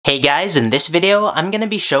Hey guys, in this video, I'm going to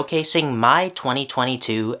be showcasing my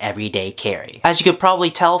 2022 everyday carry. As you could probably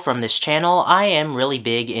tell from this channel, I am really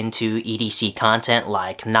big into EDC content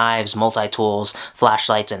like knives, multi-tools,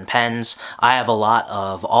 flashlights, and pens. I have a lot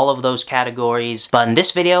of all of those categories, but in this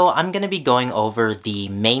video, I'm going to be going over the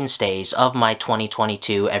mainstays of my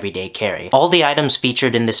 2022 everyday carry. All the items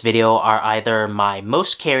featured in this video are either my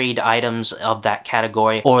most carried items of that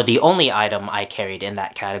category or the only item I carried in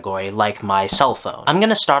that category, like my cell phone. I'm going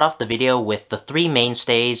to start off the video with the three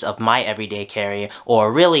mainstays of my everyday carry,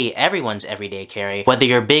 or really everyone's everyday carry. Whether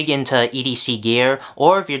you're big into EDC gear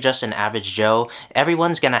or if you're just an average Joe,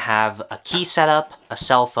 everyone's gonna have a key setup, a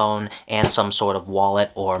cell phone, and some sort of wallet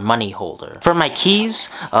or money holder. For my keys,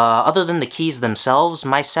 other than the keys themselves,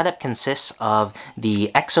 my setup consists of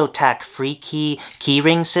the Exotac free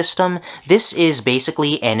keyring system. This is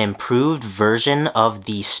basically an improved version of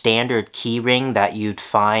the standard keyring that you'd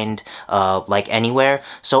find like anywhere.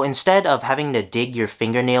 So instead of having to dig your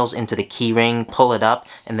fingernails into the keyring, pull it up,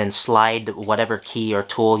 and then slide whatever key or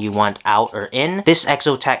tool you want out or in, this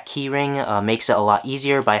Exotac keyring makes it a lot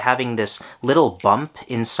easier by having this little bump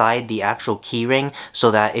inside the actual keyring,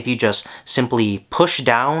 so that if you just simply push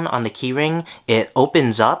down on the keyring, it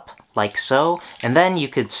opens up like so, and then you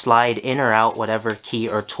could slide in or out whatever key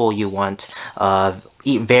or tool you want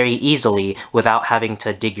very easily without having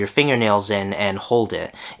to dig your fingernails in and hold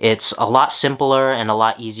it. It's a lot simpler and a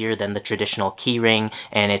lot easier than the traditional keyring,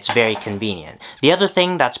 and it's very convenient. The other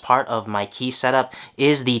thing that's part of my key setup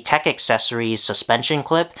is the Tech Accessories suspension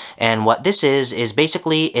clip, and what this is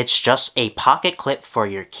basically it's just a pocket clip for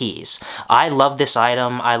your keys. I love this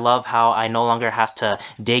item. I love how I no longer have to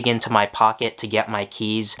dig into my pocket to get my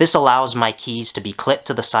keys. This allows my keys to be clipped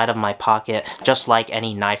to the side of my pocket just like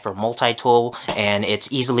any knife or multi-tool, and it's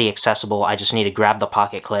easily accessible. I just need to grab the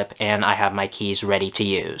pocket clip and I have my keys ready to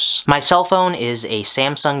use. My cell phone is a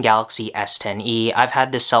Samsung Galaxy S10e. I've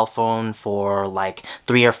had this cell phone for like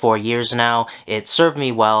 3 or 4 years now. It served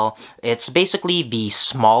me well. It's basically the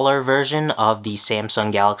smaller version of the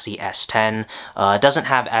Samsung Galaxy S10. It doesn't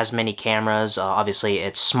have as many cameras. Obviously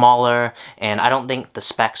it's smaller, and I don't think the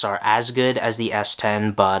specs are as good as the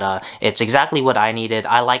S10, but it's exactly what I needed.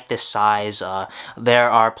 I like this size. There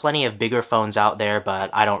are plenty of bigger phones out there,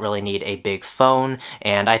 but I don't really need a big phone,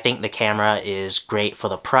 and I think the camera is great for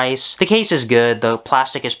the price. The case is good. The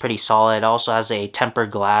plastic is pretty solid. It also has a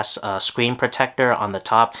tempered glass screen protector on the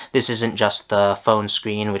top. This isn't just the phone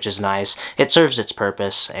screen, which is nice. It serves its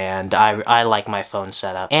purpose, and I like my phone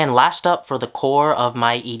setup. And last up for the core of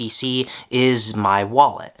my EDC is my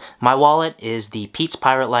wallet. My wallet is the Pete's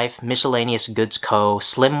Pirate Life Miscellaneous Goods Co.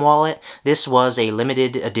 Slim Wallet. This was a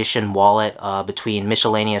limited edition wallet between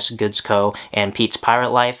Miscellaneous Goods Co. and Pete's Pirate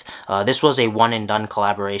Life. This was a one-and-done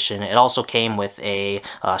collaboration. It also came with a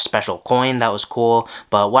special coin that was cool,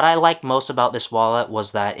 but what I liked most about this wallet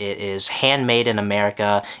was that it is handmade in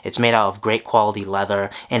America. It's made out of great quality leather,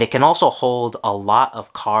 and it can also hold a lot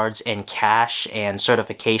of cards and cash and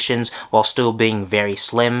certifications while still being very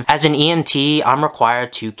slim. As an EMT, I'm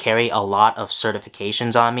required to carry a lot of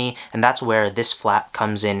certifications on me, and that's where this flap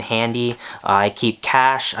comes in handy. I keep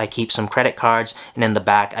cash, I keep some credit cards, and in the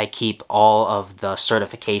back I keep all of the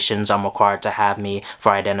certifications I'm required to have me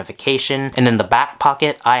for identification. And in the back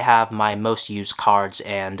pocket I have my most used cards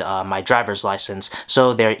and my driver's license,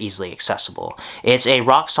 so they're easily accessible. It's a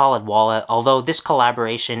rock solid wallet. Although this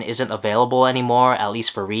collaboration isn't available anymore, at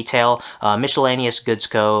least for retail, Miscellaneous Goods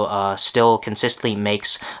Co. Still consistently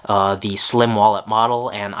makes the slim wallet model,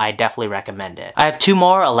 and I definitely recommend it. I have two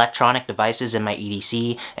more electronic devices in my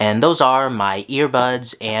EDC, and those are my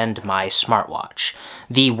earbuds and my smartwatch.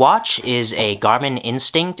 The watch is a Garmin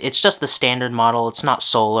Instinct. It's just the standard model. It's not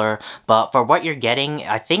solar, but for what you're getting,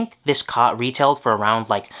 I think this retailed for around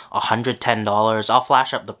like $110. I'll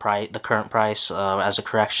flash up the current price as a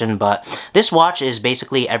correction, but this watch is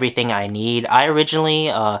basically everything I need. I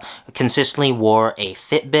originally consistently wore a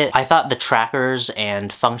Fitbit. I thought the trackers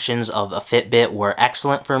and functions of a Fitbit were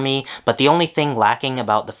excellent for me, but the only thing lacking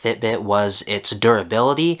about the Fitbit was its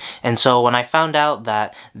durability. And so when I found out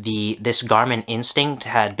that this Garmin Instinct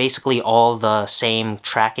had basically all the same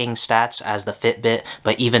tracking stats as the Fitbit,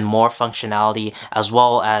 but even more functionality, as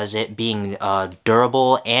well as it being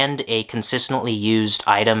durable and a consistently used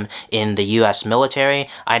item in the US military,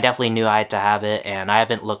 I definitely knew I had to have it, and I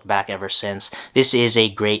haven't looked back ever since. This is a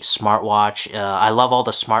great smartwatch. I love all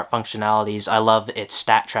the smart functionalities. I love its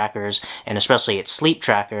stat trackers, and especially its sleep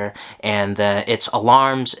tracker, and its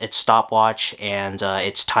alarms, its stopwatch, and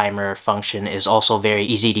its timer function is also very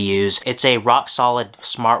easy to use. It's a rock solid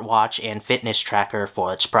smartwatch and fits fitness tracker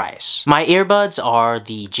for its price. My earbuds are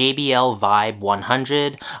the JBL Vibe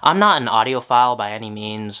 100. I'm not an audiophile by any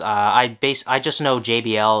means. I just know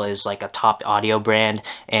JBL is like a top audio brand,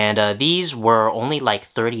 and these were only like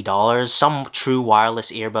 $30. Some true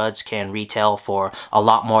wireless earbuds can retail for a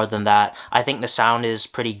lot more than that. I think the sound is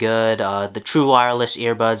pretty good. The true wireless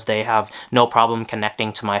earbuds, they have no problem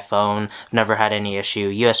connecting to my phone. Never had any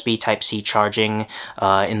issue. USB Type-C charging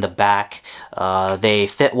in the back. They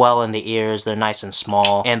fit well in the ears. They're nice and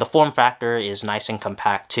small, and the form factor is nice and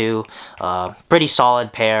compact too. Pretty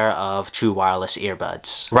solid pair of true wireless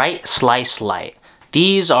earbuds. Right Slice Light.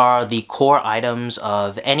 These are the core items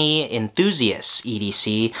of any enthusiast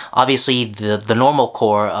EDC. Obviously, the normal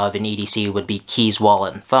core of an EDC would be keys,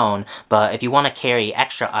 wallet, and phone, but if you want to carry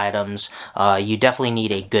extra items, you definitely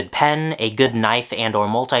need a good pen, a good knife and or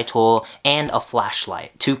multi-tool, and a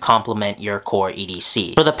flashlight to complement your core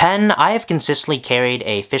EDC. For the pen, I have consistently carried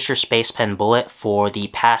a Fisher Space Pen Bullet for the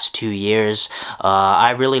past 2 years.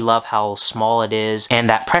 I really love how small it is, and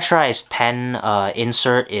that pressurized pen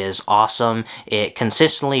insert is awesome. It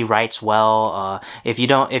consistently writes well. If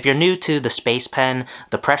you're new to the Space Pen,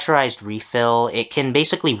 the pressurized refill, it can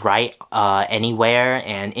basically write anywhere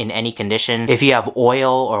and in any condition. If you have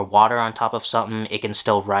oil or water on top of something, it can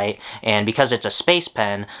still write. And because it's a Space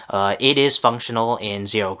Pen, it is functional in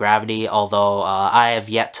zero gravity, although I have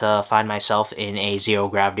yet to find myself in a zero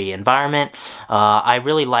gravity environment. I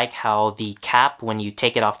really like how the cap, when you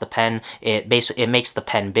take it off the pen, it makes the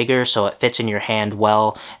pen bigger so it fits in your hand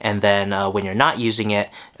well, and then when you're not using it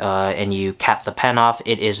and you cap the pen off,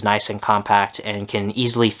 it is nice and compact and can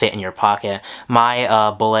easily fit in your pocket.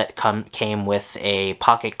 My bullet came with a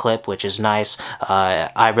pocket clip, which is nice.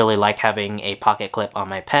 I really like having a pocket clip on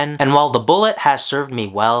my pen. And while the bullet has served me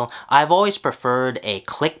well, I've always preferred a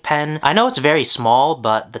click pen. I know it's very small,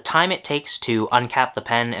 but the time it takes to uncap the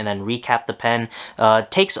pen and then recap the pen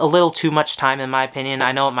takes a little too much time in my opinion.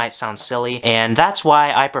 I know it might sound silly, and that's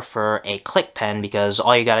why I prefer a click pen, because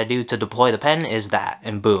all you gotta do to deploy the pen is that,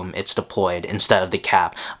 and boom, it's deployed instead of the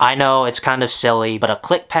cap. I know it's kind of silly, but a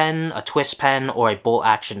click pen, a twist pen, or a bolt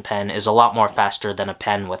action pen is a lot more faster than a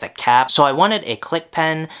pen with a cap. So I wanted a click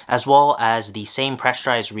pen as well as the same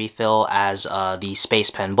pressurized refill as the Space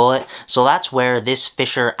Pen Bullet, so that's where this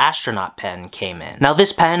Fisher Astronaut pen came in. Now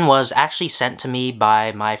this pen was actually sent to me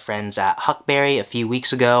by my friends at Huckberry a few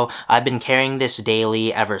weeks ago. I've been carrying this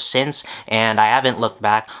daily ever since, and I haven't looked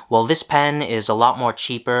back. Well, this pen is a lot more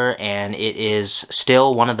cheaper, and it is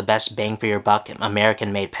still one of the best bang for your buck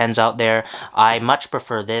American-made pens out there. I much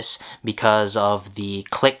prefer this because of the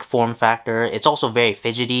click form factor. It's also very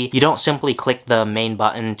fidgety. You don't simply click the main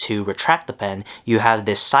button to retract the pen, you have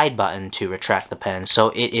this side button to retract the pen, so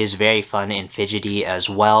it is very fun and fidgety as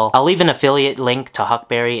well. I'll leave an affiliate link to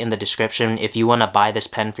Huckberry in the description if you want to buy this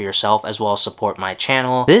pen for yourself as well as support my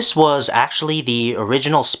channel. This was actually the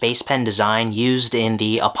original Space Pen design used in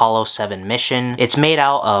the Apollo 7 mission. It's made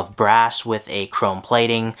out of brass with a chrome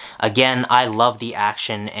plating. Again, I love the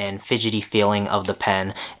action and fidgety feeling of the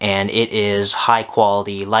pen, and it is high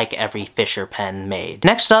quality like every Fisher pen made.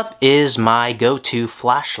 Next up is my go-to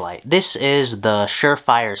flashlight. This is the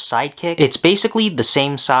Surefire Sidekick. It's basically the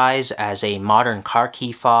same size as a modern car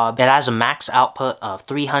key fob. It has a max output of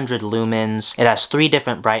 300 lumens. It has 3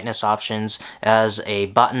 different brightness options. It has a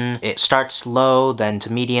button. It starts low, then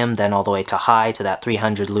to medium, then all the way to high to that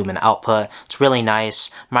 300 lumen output. It's really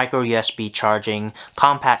nice. Micro USB charging,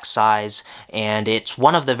 compact size, and it's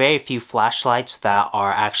one of the very few flashlights that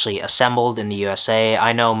are actually assembled in the USA.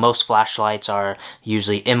 I know most flashlights are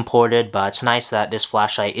usually imported, but it's nice that this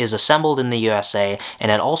flashlight is assembled in the USA,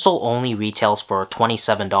 and it also only retails for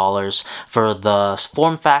 $27. For the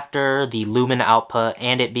form factor, the lumen output,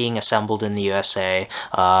 and it being assembled in the USA,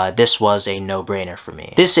 this was a no-brainer for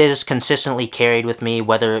me. This is consistently carried with me,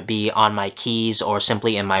 whether it be on my keys or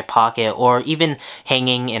simply in my pocket, or even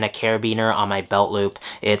hanging in a carabiner on my belt loop.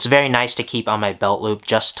 It's very nice to keep on my belt loop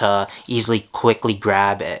just to easily quickly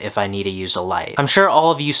grab if I need to use a light. I'm sure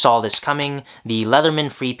all of you saw this coming. The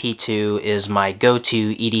Leatherman Free P2 is my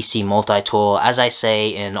go-to EDC multi-tool, as I say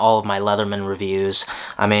in all of my Leatherman reviews.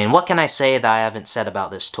 I mean, what can I say that I haven't said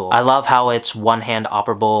about this tool? I love how it's one-hand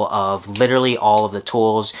operable of literally all of the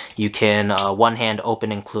tools. You can one-hand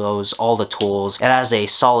open and close all the tools. It has a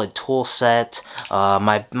solid tool set.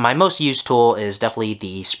 My most used tool is definitely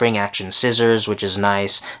the spring action scissors, which is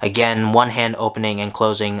nice. Again, one hand opening and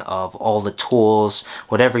closing of all the tools.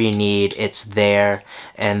 Whatever you need, it's there.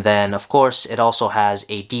 And then, of course, it also has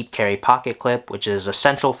a deep carry pocket clip, which is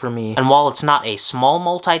essential for me. And while it's not a small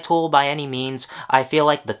multi-tool by any means, I feel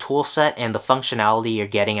like the tool set and the functionality you're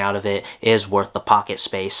getting out of it is worth the pocket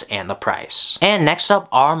space and the price. And next up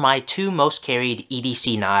are my two most carried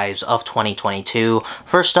EDC knives of 2022.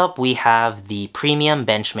 First up, we have the premium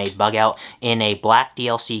Benchmade Bugout in a black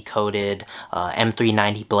DLC coated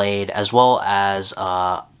M390 blade, as well as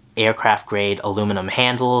aircraft grade aluminum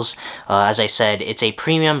handles. As I said, it's a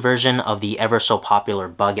premium version of the ever so popular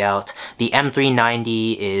Bugout. The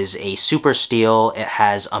M390 is a super steel. It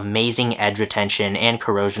has amazing edge retention and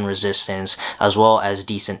corrosion resistance, as well as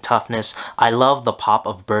decent toughness. I love the pop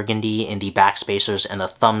of burgundy in the back spacers and the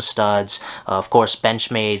thumb studs. Of course,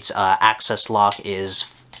 Benchmade's access lock is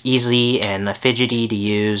easy and fidgety to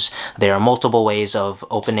use. There are multiple ways of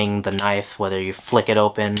opening the knife, whether you flick it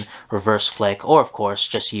open, reverse flick, or of course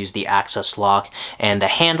just use the access lock. And the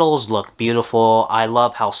handles look beautiful. I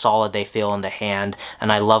love how solid they feel in the hand,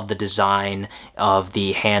 and I love the design of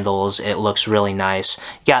the handles. It looks really nice.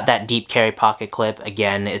 Got that deep carry pocket clip.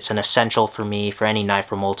 Again, it's an essential for me for any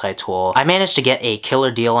knife or multi-tool. I managed to get a killer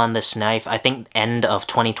deal on this knife, I think end of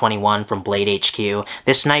 2021 from Blade HQ.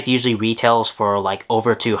 This knife usually retails for like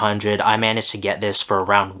over $200. I managed to get this for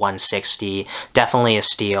around $160. Definitely a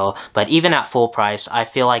steal, but even at full price, I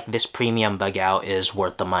feel like this premium Bugout is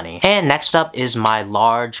worth the money. And next up is my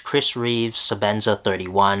large Chris Reeves Sebenza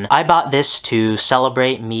 31. I bought this to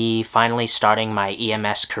celebrate me finally starting my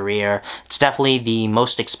EMS career. It's definitely the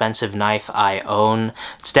most expensive knife I own.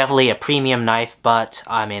 It's definitely a premium knife, but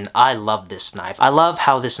I mean, I love this knife. I love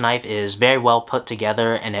how this knife is very well put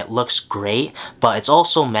together and it looks great, but it's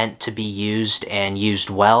also meant to be used and used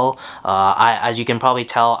well. As you can probably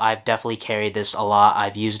tell, I've definitely carried this a lot.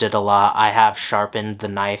 I've used it a lot. I have sharpened the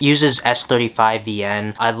knife. Uses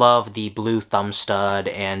S35VN. I love the blue thumb stud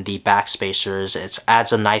and the back spacers. It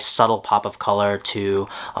adds a nice subtle pop of color to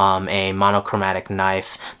a monochromatic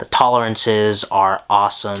knife. The tolerances are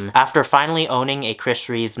awesome. After finally owning a Chris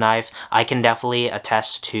Reeve knife, I can definitely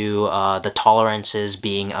attest to the tolerances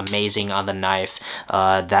being amazing on the knife.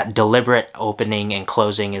 That deliberate opening and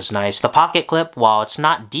closing is nice. The pocket clip, while it's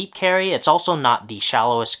not deep carry, it's also not the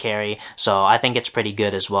shallowest carry, so I think it's pretty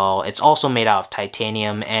good as well. It's also made out of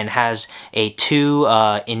titanium and has a two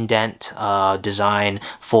indent design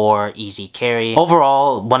for easy carry.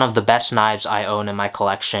 Overall, one of the best knives I own in my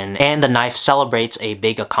collection, and the knife celebrates a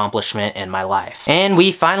big accomplishment in my life. And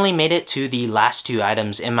we finally made it to the last two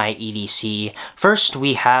items in my EDC. First,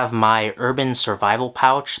 we have my urban survival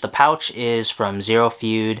pouch. The pouch is from Zero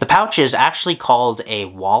Feud. The pouch is actually called a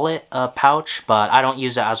wallet pouch, but I don't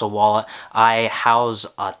use it as a wallet. I house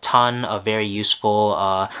a ton of very useful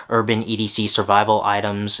urban EDC survival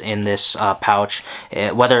items in this pouch,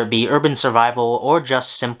 whether it be urban survival or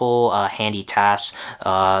just simple handy tasks.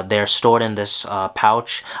 They're stored in this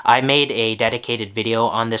pouch. I made a dedicated video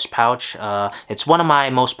on this pouch. It's one of my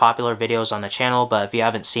most popular videos on the channel, but if you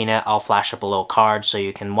haven't seen it, I'll flash up a little card so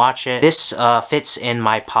you can watch it. This fits in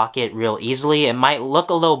my pocket real easily. It might look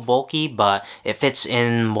a little bulky, but it fits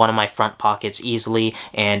in one of my front pockets easily,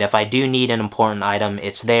 and if I do need an important item,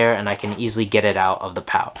 it's there and I can easily get it out of the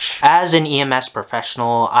pouch. As an EMS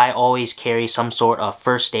professional, I always carry some sort of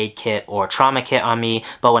first aid kit or trauma kit on me,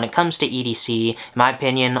 but when it comes to EDC, in my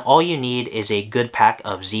opinion, all you need is a good pack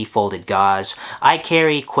of Z-folded gauze. I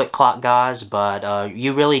carry QuikClot gauze, but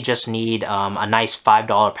you really just need a nice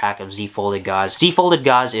 $5 pack of Z-folded gauze. Z-folded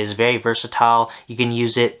gauze is very versatile. You can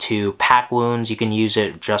use it to pack wounds, you can use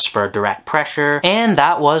it just for direct pressure, and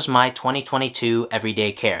that was my 2022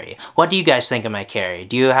 everyday carry. What do you guys think of my carry?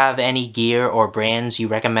 Do you have any gear or brands you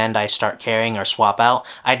recommend I start carrying or swap out?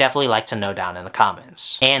 I'd definitely like to know down in the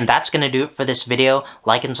comments. And that's gonna do it for this video.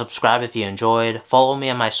 Like and subscribe if you enjoyed, follow me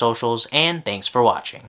on my socials, and thanks for watching.